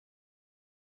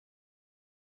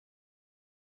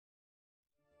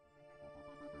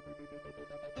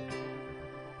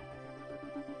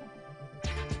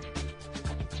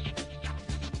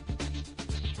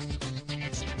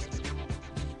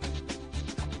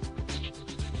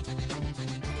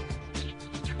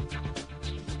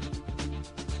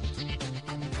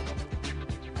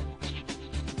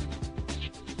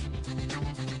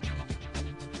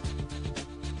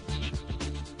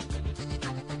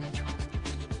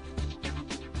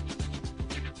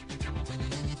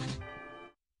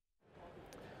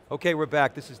Okay, we're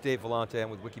back. This is Dave Vellante. I'm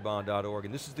with wikibon.org,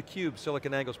 and this is theCUBE,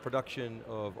 SiliconANGLE's production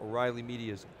of O'Reilly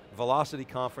Media's Velocity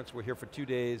Conference. We're here for 2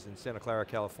 days in Santa Clara,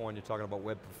 California, talking about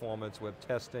web performance, web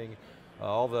testing.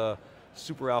 All the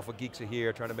super alpha geeks are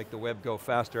here trying to make the web go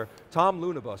faster. Tom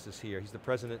Lounibos is here. He's the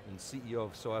president and CEO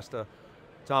of SOASTA.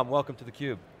 Tom, welcome to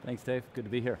theCUBE. Thanks, Dave. Good to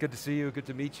be here. Good to see you, good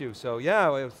to meet you. So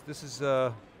yeah, this is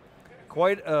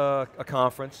quite a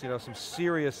conference, some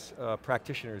serious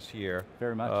practitioners here.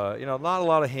 Very much. Not a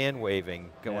lot of hand waving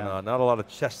going on, not a lot of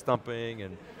chest thumping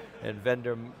and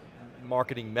vendor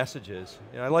marketing messages.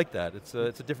 I like that, it's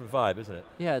a different vibe, isn't it?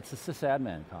 Yeah, it's a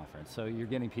sysadmin conference, so you're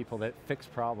getting people that fix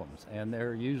problems, and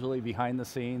they're usually behind the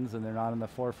scenes and they're not in the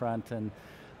forefront, and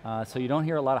so you don't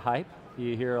hear a lot of hype,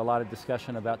 you hear a lot of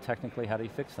discussion about technically how do you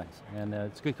fix things, and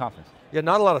it's a good conference. Yeah,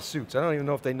 not a lot of suits. I don't even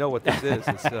know if they know what this is.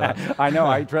 I know,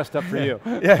 I dressed up for you.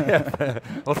 yeah.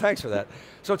 Well, thanks for that.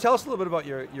 So tell us a little bit about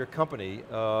your company.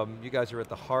 You guys are at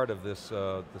the heart of this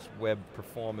web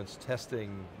performance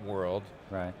testing world.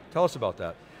 Right. Tell us about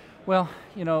that. Well,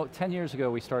 10 years ago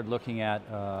we started looking at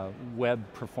web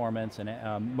performance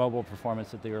and mobile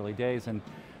performance at the early days, and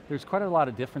there's quite a lot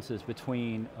of differences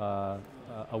between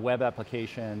a web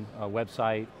application, a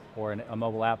website, or a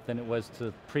mobile app than it was to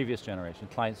the previous generation,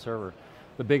 client server.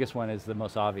 The biggest one is the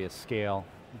most obvious, scale,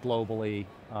 globally,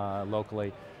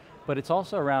 locally. But it's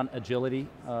also around agility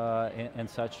and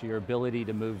such, your ability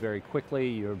to move very quickly,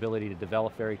 your ability to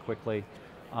develop very quickly,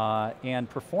 and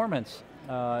performance.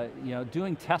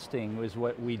 Doing testing is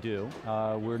what we do.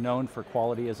 We're known for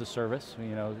quality as a service.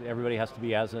 Everybody has to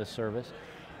be as a service.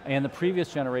 And the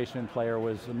previous generation player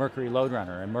was the Mercury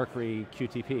LoadRunner and Mercury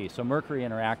QTP. So Mercury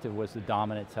Interactive was the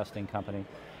dominant testing company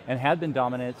and had been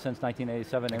dominant since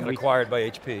 1987. And acquired by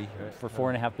HP. For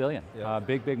 $4.5 billion, yeah.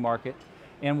 Big market.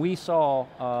 And we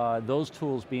saw those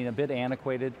tools being a bit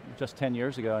antiquated just 10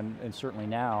 years ago, and certainly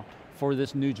now, for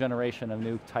this new generation of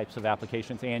new types of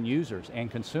applications and users and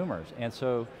consumers. And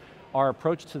so our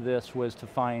approach to this was to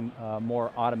find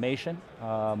more automation,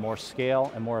 more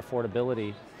scale, and more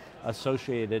affordability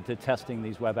associated to testing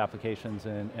these web applications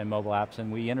and mobile apps,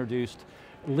 and we introduced,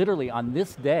 literally on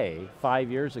this day, 5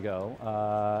 years ago,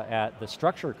 at the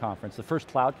Structure conference, the first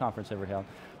cloud conference ever held,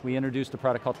 we introduced a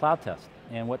product called Cloud Test.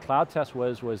 And what Cloud Test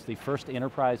was the first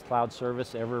enterprise cloud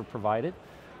service ever provided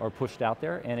or pushed out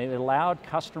there, and it allowed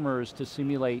customers to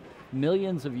simulate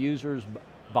millions of users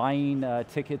buying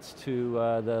tickets to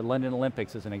the London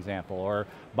Olympics as an example, or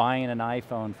buying an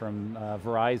iPhone from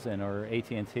Verizon or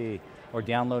AT&T, or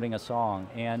downloading a song.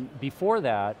 And before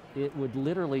that, it would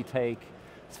literally take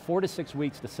 4 to 6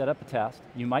 weeks to set up a test.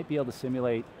 You might be able to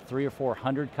simulate 300 or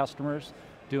 400 customers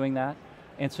doing that.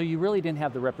 And so you really didn't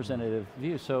have the representative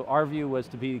view. So our view was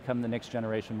to become the next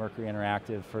generation Mercury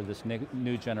Interactive for this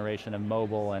new generation of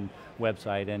mobile and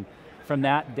website. And from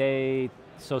that day,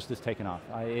 SOASTA's taken off.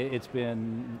 It's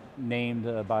been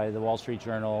named by the Wall Street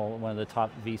Journal one of the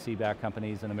top VC-backed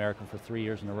companies in America for 3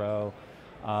 years in a row.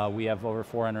 We have over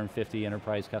 450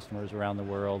 enterprise customers around the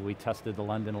world. We tested the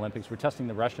London Olympics. We're testing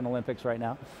the Russian Olympics right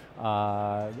now.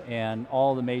 And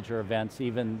all the major events,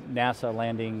 even NASA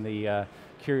landing the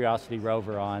Curiosity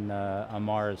Rover on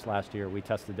Mars last year, we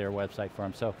tested their website for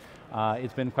them. So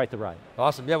it's been quite the ride.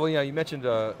 Awesome, yeah, well, you mentioned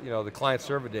the client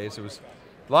server days. It was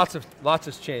lots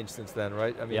has changed since then,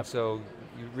 right? I mean, yep. So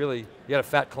you had a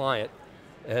fat client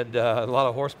and a lot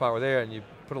of horsepower there, and you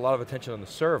put a lot of attention on the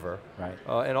server. Right.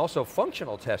 And also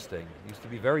functional testing used to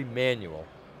be very manual.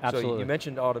 Absolutely. So you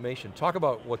mentioned automation. Talk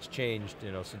about what's changed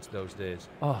since those days.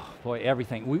 Oh boy,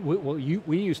 everything.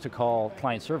 We used to call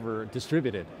client server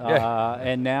distributed. Yeah.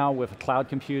 And now with cloud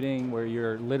computing, where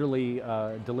you're literally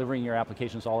delivering your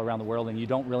applications all around the world and you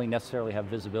don't really necessarily have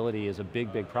visibility, is a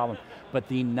big problem. But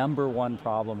the #1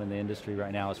 problem in the industry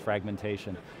right now is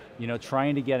fragmentation.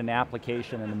 Trying to get an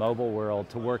application in the mobile world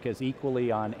to work as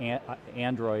equally on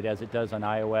Android as it does on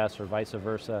iOS or vice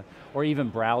versa, or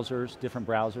even browsers, different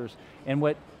browsers. And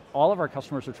what all of our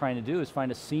customers are trying to do is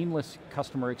find a seamless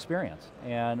customer experience.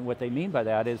 And what they mean by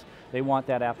that is they want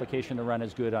that application to run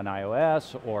as good on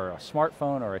iOS or a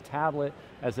smartphone or a tablet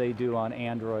as they do on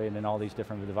Android and all these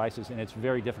different devices, and it's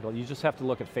very difficult. You just have to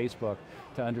look at Facebook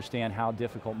to understand how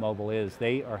difficult mobile is.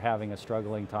 They are having a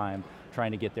struggling time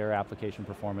trying to get their application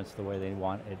performance the way they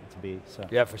want it to be. So.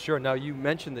 Yeah, for sure. Now you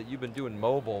mentioned that you've been doing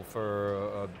mobile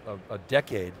for a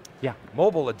decade. Yeah.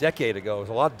 Mobile a decade ago was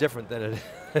a lot different than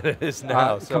it is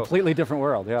now. Completely different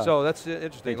world, yeah. So that's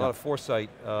interesting, a lot of foresight.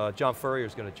 John Furrier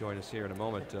is going to join us here in a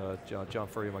moment. John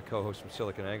Furrier, my co-host from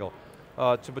SiliconANGLE.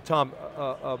 But Tom,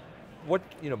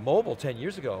 mobile 10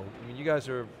 years ago, I mean, you guys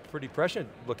are pretty prescient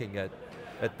looking at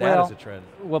at that as a trend?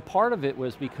 Well, part of it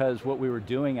was because what we were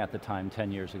doing at the time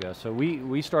 10 years ago. So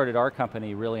we started our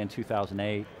company really in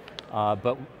 2008,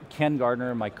 but Ken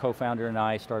Gardner, my co-founder, and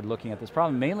I started looking at this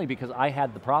problem, mainly because I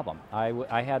had the problem.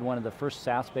 I had one of the first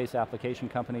SaaS-based application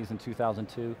companies in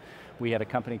 2002. We had a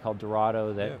company called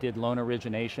Dorado that did loan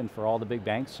origination for all the big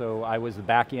banks, so I was the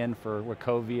back end for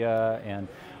Wachovia and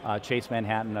Chase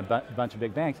Manhattan, a bunch of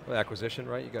big banks. Well, acquisition,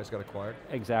 right? You guys got acquired.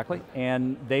 Exactly,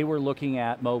 and they were looking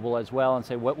at mobile as well and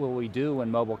say, what will we do when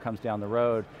mobile comes down the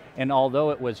road? And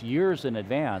although it was years in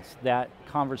advance, that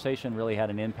conversation really had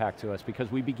an impact to us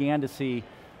because we began to see,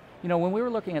 you know, when we were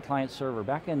looking at client server,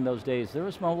 back in those days, there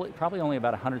was probably only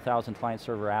about 100,000 client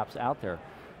server apps out there.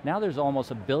 Now there's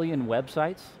almost 1 billion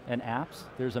websites and apps.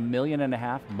 There's 1.5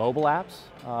 million mobile apps,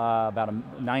 about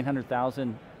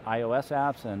 900,000 iOS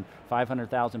apps and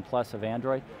 500,000 plus of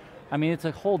Android. I mean, it's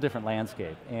a whole different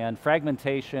landscape, and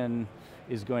fragmentation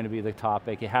is going to be the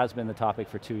topic. It has been the topic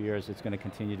for 2 years. It's going to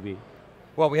continue to be.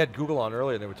 Well, we had Google on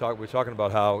earlier, and we were talking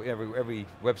about how every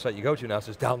website you go to now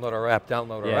says download our app,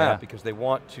 download our app, because they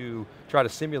want to try to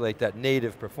simulate that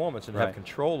native performance and have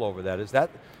control over that. Is that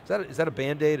a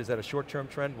Band-Aid? Is that a short-term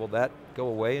trend? Will that go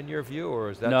away in your view, or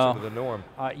is that sort of the norm?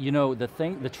 You know,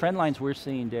 the trend lines we're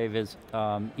seeing, Dave, is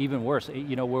even worse.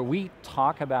 You know, where we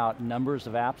talk about numbers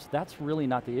of apps, that's really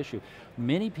not the issue.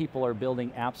 Many people are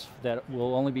building apps that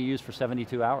will only be used for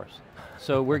 72 hours.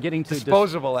 So we're getting to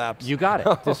disposable apps. You got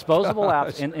it, disposable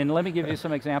apps, and let me give you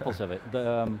some examples of it.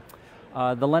 The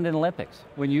London Olympics,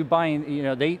 when you buy, you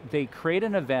know, they create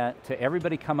an event to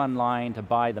everybody come online to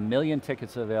buy the 1 million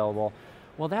tickets available.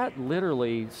 Well, that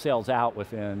literally sells out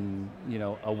within, you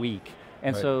know, a week,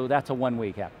 and so that's a 1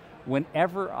 week app.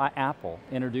 Whenever Apple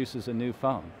introduces a new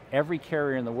phone, every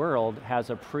carrier in the world has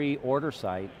a pre-order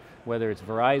site, whether it's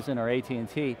Verizon or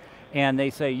AT&T, and they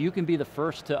say you can be the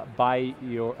first to buy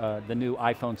the new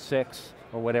iPhone 6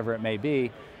 or whatever it may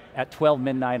be at 12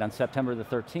 midnight on September the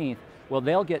 13th. Well,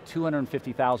 they'll get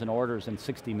 250,000 orders in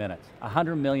 60 minutes,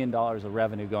 $100 million of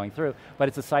revenue going through, but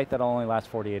it's a site that'll only last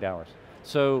 48 hours.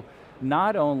 So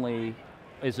not only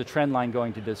is the trend line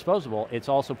going to disposable, it's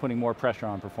also putting more pressure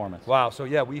on performance. Wow, so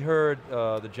yeah, we heard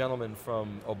the gentleman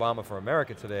from Obama for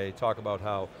America today talk about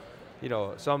how, you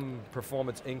know, some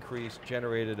performance increase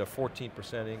generated a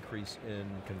 14% increase in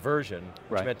conversion,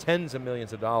 which meant tens of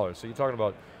millions of dollars. So you're talking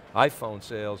about iPhone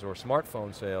sales or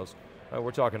smartphone sales,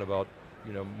 we're talking about,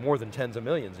 you know, more than tens of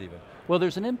millions even. Well,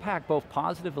 there's an impact both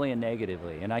positively and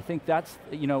negatively, and I think that's,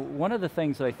 you know, one of the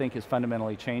things that I think is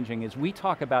fundamentally changing is we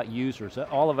talk about users,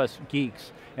 all of us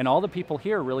geeks, and all the people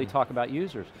here really talk about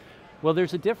users. Well,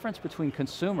 there's a difference between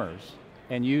consumers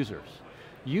and users.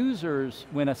 Users,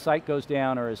 when a site goes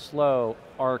down or is slow,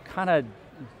 are kind of,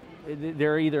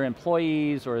 they're either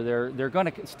employees or they're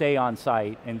going to stay on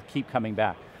site and keep coming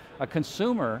back. A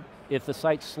consumer, if the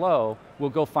site's slow,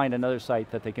 will go find another site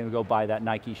that they can go buy that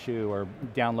Nike shoe or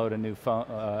download a new phone,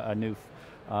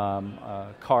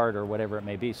 card or whatever it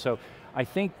may be. So I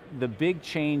think the big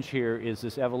change here is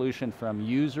this evolution from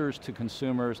users to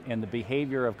consumers, and the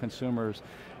behavior of consumers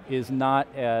is not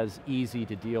as easy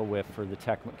to deal with for the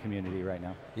tech community right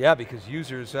now. Yeah, because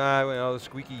users, you know, the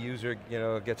squeaky user, you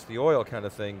know, gets the oil kind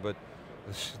of thing, but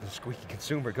the squeaky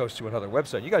consumer goes to another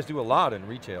website. You guys do a lot in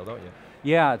retail, don't you?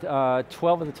 Yeah,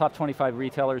 12 of the top 25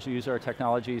 retailers use our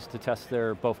technologies to test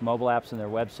their both mobile apps and their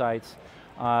websites.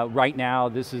 Right now,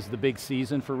 this is the big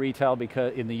season for retail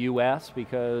because in the US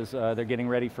because they're getting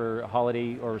ready for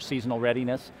holiday or seasonal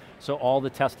readiness. So all the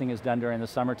testing is done during the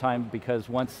summertime because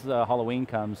once Halloween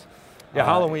comes, yeah,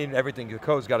 Halloween, everything, the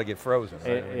code's got to get frozen.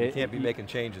 Right? You can't be making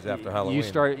changes after Halloween.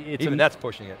 Even that's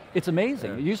pushing it. It's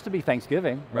amazing. It used to be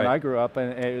Thanksgiving when I grew up,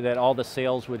 and that all the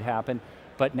sales would happen.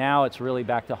 But now it's really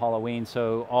back to Halloween,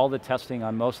 so all the testing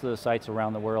on most of the sites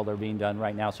around the world are being done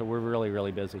right now, so we're really,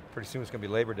 really busy. Pretty soon it's going to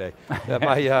be Labor Day.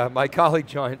 My colleague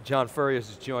John Furrier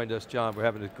has joined us. John, we're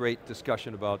having a great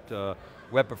discussion about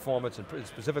web performance and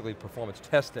specifically performance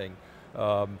testing.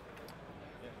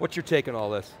 What's your take on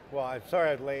all this? Well, I'm sorry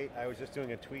I'm late. I was just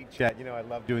doing a tweet chat. You know, I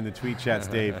love doing the tweet chats,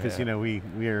 Dave, because you know we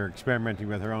are experimenting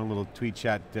with our own little tweet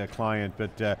chat client,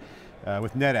 but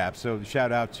with NetApp. So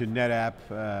shout out to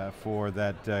NetApp for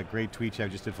that great tweet chat I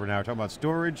just did for an hour, talking about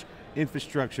storage,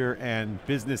 infrastructure, and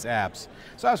business apps.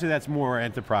 So obviously that's more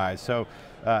enterprise. So,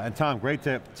 and Tom, great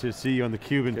to see you on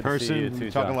theCUBE in person. To see you too,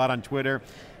 we talk John. a lot on Twitter.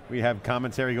 We have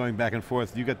commentary going back and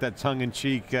forth. You got that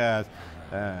tongue-in-cheek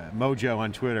mojo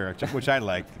on Twitter, which I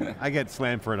like. I get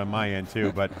slammed for it on my end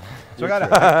too, but so I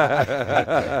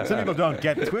got some people don't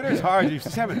get Twitter's hard. You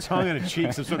just have a tongue in a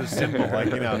cheek, some sort of symbol,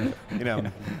 like you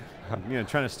know,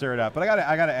 trying to stir it up. But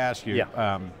I got to ask you.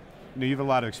 you have a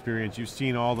lot of experience. You've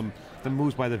seen all the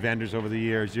moves by the vendors over the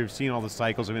years. You've seen all the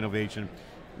cycles of innovation.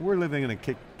 We're living in a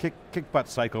kick butt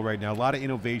cycle right now. A lot of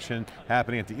innovation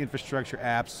happening at the infrastructure,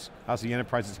 apps. How's the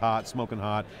enterprise is hot, smoking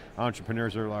hot.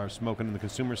 Entrepreneurs are smoking on the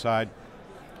consumer side.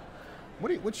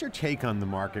 What's your take on the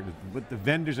market with the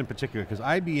vendors in particular? Because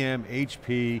IBM,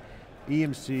 HP,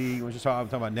 EMC, I'm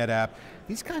talking about NetApp.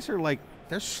 These guys are like,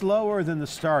 they're slower than the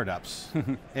startups.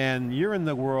 And you're in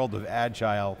the world of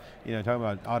agile, talking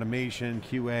about automation,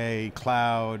 QA,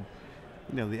 cloud.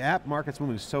 The app market's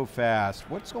moving so fast.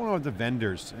 What's going on with the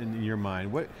vendors in your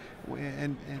mind?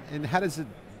 And how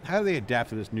do they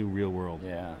adapt to this new real world?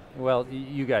 Yeah, well,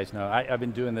 you guys know, I've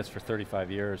been doing this for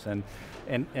 35 years, and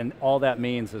all that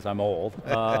means is I'm old.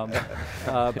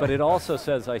 But it also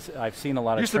says I've seen a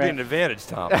lot of used to be an advantage,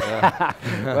 Tom.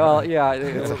 Well, yeah.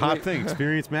 It's a hot thing,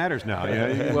 experience matters now.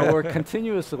 Well, we're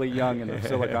continuously young in the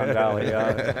Silicon Valley.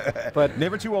 But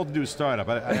never too old to do a startup,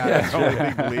 I'm totally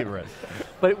a big believer in it.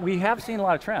 But we have seen a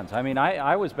lot of trends. I mean,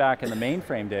 I was back in the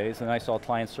mainframe days, and I saw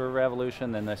client-server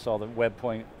revolution, then I saw the Web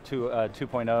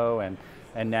 2.0,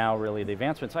 and now really the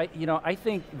advancements. I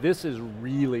think this is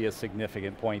really a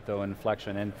significant point, though,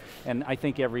 inflection, and I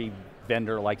think every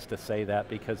vendor likes to say that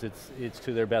because it's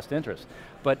to their best interest.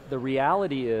 But the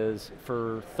reality is,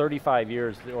 for 35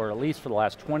 years, or at least for the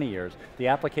last 20 years, the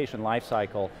application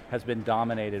lifecycle has been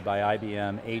dominated by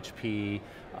IBM, HP,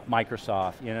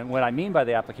 Microsoft. And what I mean by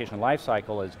the application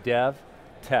lifecycle is dev,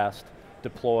 test,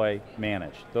 deploy,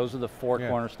 manage. Those are the four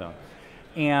cornerstones.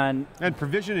 And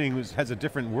provisioning has a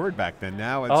different word back then.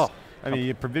 Now it's,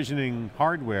 you're provisioning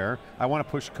hardware. I want to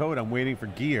push code, I'm waiting for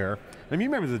gear. I mean, you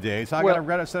remember the days. So I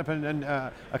got to set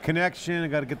up a connection, I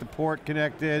got to get the port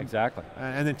connected. Exactly.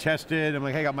 And then test it. I'm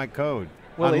like, hey, I got my code.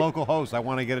 On local host, I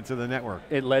want to get it to the network.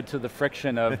 It led to the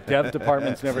friction of dev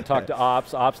departments never talk to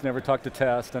ops never talk to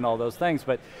test, and all those things.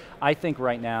 But I think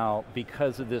right now,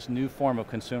 because of this new form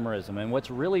of consumerism, and what's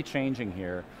really changing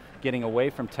here, getting away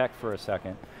from tech for a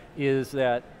second, is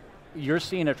that you're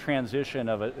seeing a transition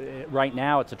of, right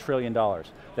now it's $1 trillion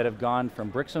that have gone from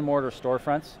bricks and mortar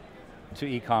storefronts to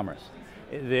e-commerce.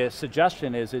 The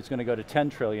suggestion is it's going to go to 10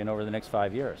 trillion over the next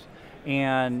 5 years.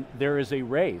 And there is a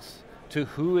race to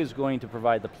who is going to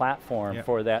provide the platform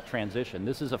for that transition.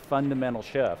 This is a fundamental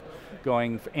shift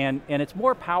going, and it's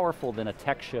more powerful than a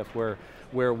tech shift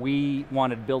where we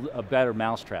want to build a better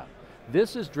mousetrap.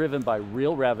 This is driven by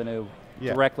real revenue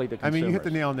directly to consumers. I mean, you hit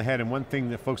the nail on the head, and one thing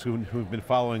that folks who've been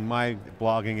following my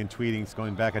blogging and tweetings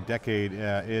going back a decade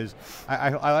is,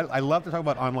 I love to talk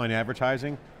about online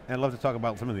advertising, and I love to talk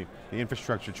about some of the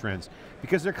infrastructure trends,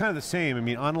 because they're kind of the same. I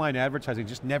mean, online advertising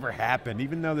just never happened.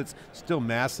 Even though that's still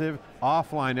massive,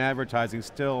 offline advertising is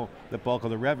still the bulk of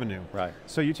the revenue. Right.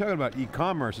 So you're talking about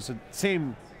e-commerce, it's the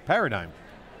same paradigm.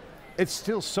 It's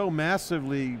still so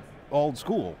massively old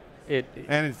school.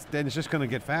 And it's just going to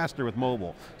get faster with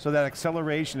mobile. So that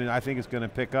acceleration, I think, is going to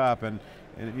pick up, and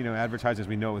advertising, as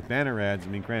we know with banner ads, I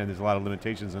mean, granted, there's a lot of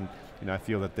limitations, and I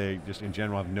feel that they just in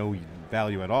general have no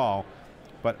value at all.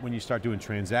 But when you start doing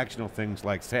transactional things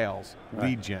like sales,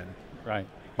 lead gen,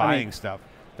 buying stuff,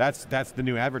 that's the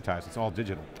new advertising. It's all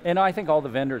digital. And I think all the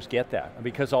vendors get that,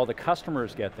 because all the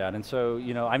customers get that. And so,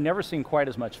 I've never seen quite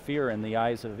as much fear in the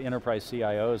eyes of enterprise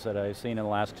CIOs that I've seen in the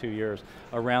last 2 years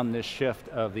around this shift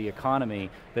of the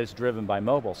economy that's driven by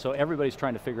mobile. So everybody's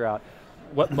trying to figure out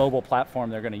what mobile platform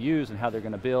they're going to use, and how they're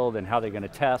going to build, and how they're going to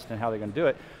test, and how they're going to do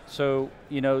it. So,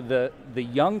 the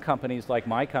young companies like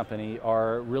my company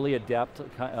are really adept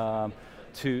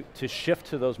to shift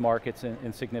to those markets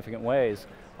in significant ways,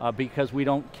 because we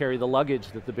don't carry the luggage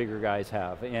that the bigger guys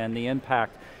have. And the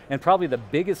impact, and probably the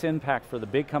biggest impact for the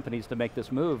big companies to make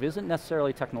this move isn't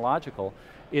necessarily technological,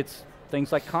 it's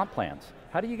things like comp plans.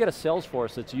 How do you get a sales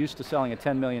force that's used to selling a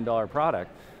 $10 million product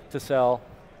to sell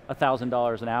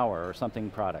 $1,000 an hour or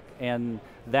something product? And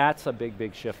that's a big,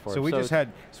 big shift for us. We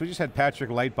just had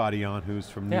Patrick Lightbody on, who's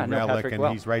from New Relic,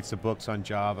 and he writes the books on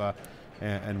Java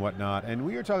and whatnot. And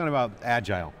we were talking about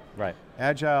Agile. Right.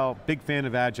 Agile, big fan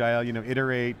of Agile,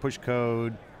 iterate, push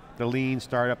code, the lean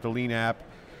startup, the lean app.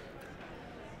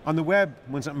 On the web,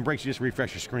 when something breaks, you just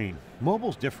refresh your screen.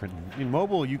 Mobile's different. In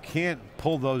mobile, you can't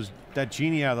pull that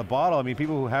genie out of the bottle. I mean,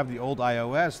 people who have the old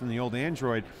iOS and the old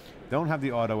Android don't have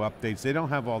the auto updates, they don't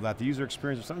have all that. The user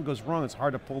experience, if something goes wrong, it's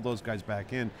hard to pull those guys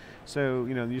back in. So,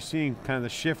 you're seeing kind of the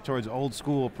shift towards old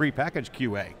school pre-packaged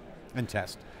QA and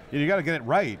test. You got to get it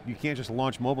right. You can't just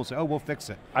launch mobile and say, oh, we'll fix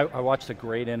it. I watched a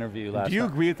great interview last night. Do you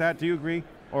agree with that? Do you agree?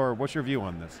 Or what's your view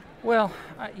on this? Well,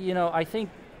 I think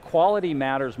quality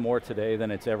matters more today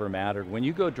than it's ever mattered. When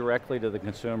you go directly to the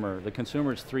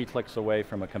consumer's 3 clicks away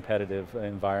from a competitive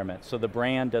environment, so the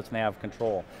brand doesn't have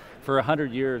control. For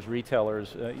 100 years,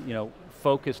 retailers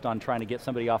focused on trying to get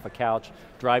somebody off a couch,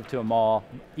 drive to a mall,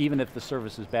 even if the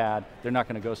service is bad, they're not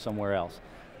going to go somewhere else.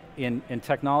 In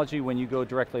technology, when you go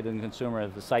directly to the consumer,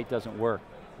 if the site doesn't work,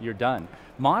 you're done.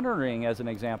 Monitoring, as an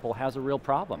example, has a real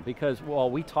problem because while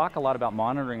we talk a lot about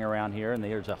monitoring around here and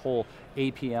there's a whole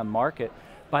APM market,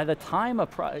 by the time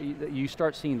you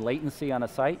start seeing latency on a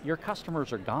site, your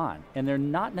customers are gone and they're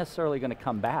not necessarily going to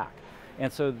come back.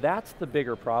 And so that's the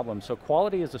bigger problem. So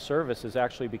quality as a service is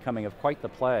actually becoming quite the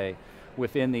play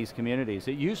within these communities.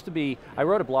 It used to be, I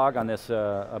wrote a blog on this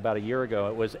about a year ago,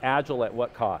 it was agile at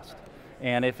what cost?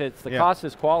 And if it's the cost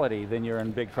is quality, then you're in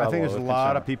big trouble. I think there's a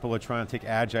lot of people are trying to take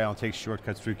agile and take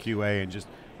shortcuts through QA and just,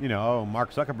 oh,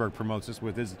 Mark Zuckerberg promotes this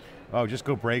with his, oh, just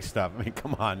go break stuff. I mean,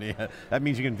 come on, that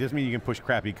means you can push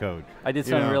crappy code. I did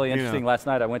something really interesting last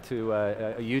night. I went to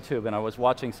YouTube and I was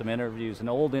watching some interviews, an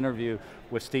old interview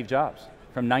with Steve Jobs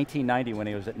from 1990 when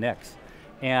he was at Nix.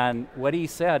 And what he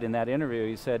said in that interview,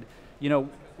 he said,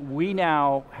 we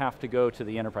now have to go to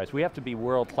the enterprise. We have to be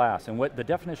world class, and what the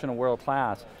definition of world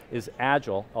class is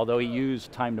agile, although he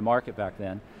used time to market back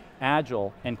then,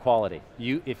 agile and quality.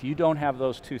 If you don't have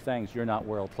those two things, you're not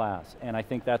world class. And I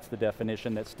think that's the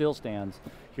definition that still stands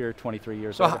here 23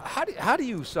 years later. So how do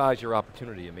you size your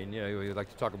opportunity? I mean, you like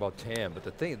to talk about TAM,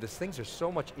 but these things are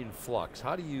so much in flux.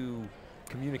 How do you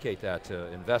communicate that to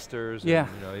investors, and,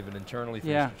 even internally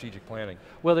through strategic planning?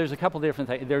 Well, there's a couple different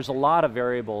things. There's a lot of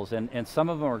variables, and some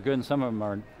of them are good and some of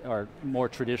them are more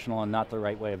traditional and not the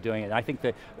right way of doing it. I think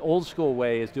the old school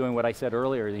way is doing what I said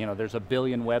earlier, there's 1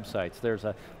 billion websites, there's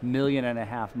 1.5 million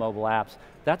mobile apps.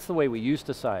 That's the way we used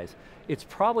to size. It's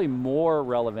probably more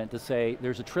relevant to say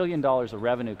there's $1 trillion of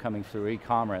revenue coming through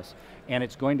e-commerce, and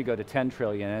it's going to go to 10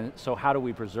 trillion, and so how do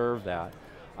we preserve that?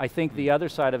 I think the other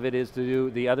side of it is to do,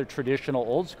 the other traditional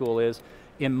old school is,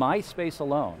 in my space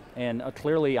alone, and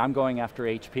clearly I'm going after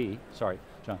HP, sorry,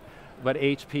 John, but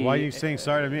HP. Why are you saying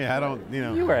sorry to me? I don't,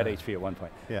 You were at HP at one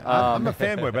point. Yeah, I'm a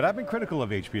fanboy, but I've been critical of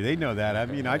HP. They know that.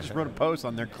 I just wrote a post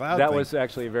on their cloud That thing. was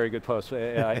actually a very good post.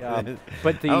 But I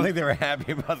don't think they were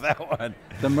happy about that one.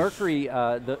 The Mercury,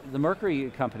 the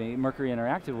Mercury company, Mercury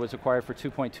Interactive, was acquired for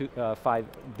 2.25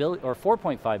 billion or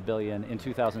 4.5 billion in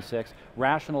 2006.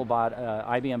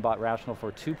 IBM bought Rational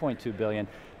for 2.2 billion.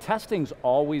 Testing's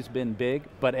always been big,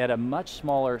 but at a much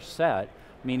smaller set,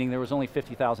 meaning there was only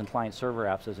 50,000 client server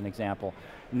apps as an example.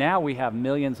 Now we have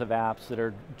millions of apps that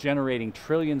are generating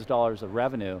trillions of dollars of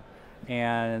revenue,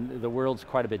 and the world's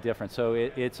quite a bit different. So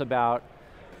it's about,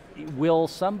 will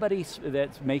somebody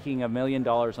that's making $1 million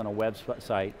on a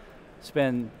website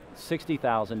spend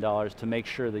 $60,000 to make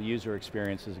sure the user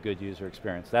experience is a good user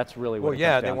experience? That's really what it comes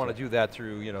down they want to do that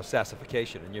through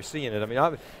SaaSification, and you're seeing it. I mean,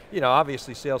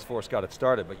 obviously Salesforce got it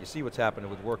started, but you see what's happening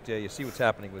with Workday, you see what's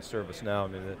happening with ServiceNow. I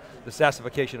mean, the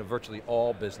SaaSification of virtually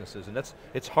all businesses, and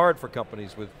it's hard for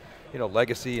companies with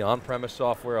legacy, on-premise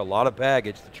software, a lot of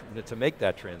baggage to make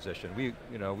that transition. We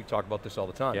talk about this all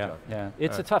the time, John. Yeah,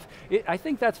 it's a tough, I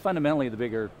think that's fundamentally the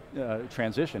bigger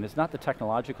transition. It's not the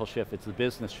technological shift, it's the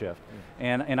business shift.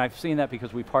 And I've seen that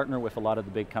because we partner with a lot of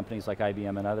the big companies like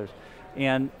IBM and others.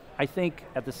 And I think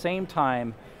at the same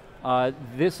time,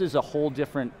 this is a whole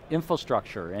different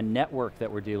infrastructure and network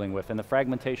that we're dealing with, and the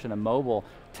fragmentation of mobile.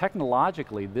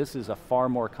 Technologically, this is a far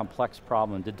more complex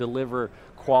problem to deliver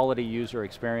quality user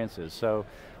experiences. So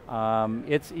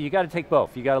you got to take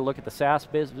both. You got to look at the SaaS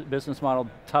business model,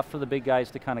 tough for the big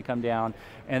guys to kind of come down,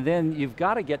 and then you've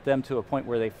got to get them to a point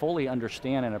where they fully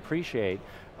understand and appreciate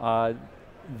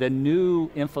the new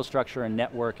infrastructure and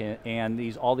network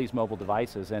and all these mobile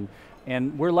devices.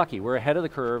 And we're lucky, we're ahead of the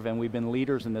curve and we've been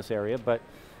leaders in this area, but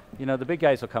the big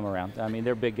guys will come around. I mean,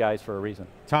 they're big guys for a reason.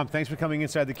 Tom, thanks for coming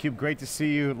inside theCUBE. Great to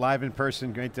see you live in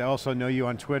person. Great to also know you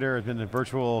on Twitter. It's been a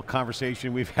virtual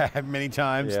conversation we've had many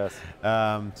times. Yes.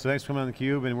 So thanks for coming on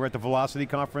theCUBE, and we're at the Velocity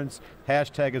Conference.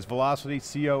 Hashtag is Velocity,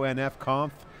 CONF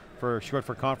Conf, short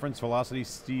for conference, Velocity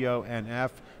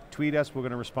CONF. Tweet us, we're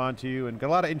going to respond to you, and got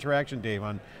a lot of interaction, Dave,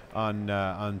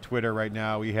 on Twitter right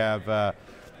now. We have a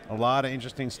lot of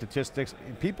interesting statistics.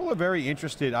 People are very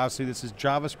interested. Obviously, this is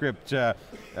JavaScript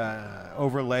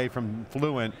overlay from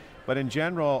Fluent, but in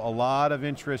general, a lot of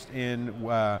interest in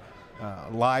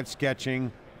live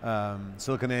sketching,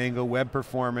 SiliconANGLE, web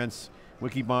performance,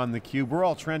 Wikibon, theCUBE. We're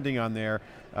all trending on there.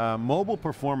 Mobile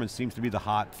performance seems to be the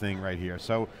hot thing right here.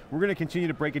 So we're going to continue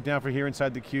to break it down for here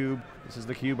inside theCUBE. This is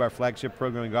theCUBE, our flagship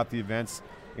program. We got the events.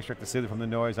 Extract the city from the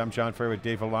noise. I'm John Furrier with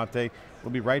Dave Vellante.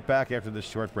 We'll be right back after this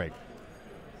short break.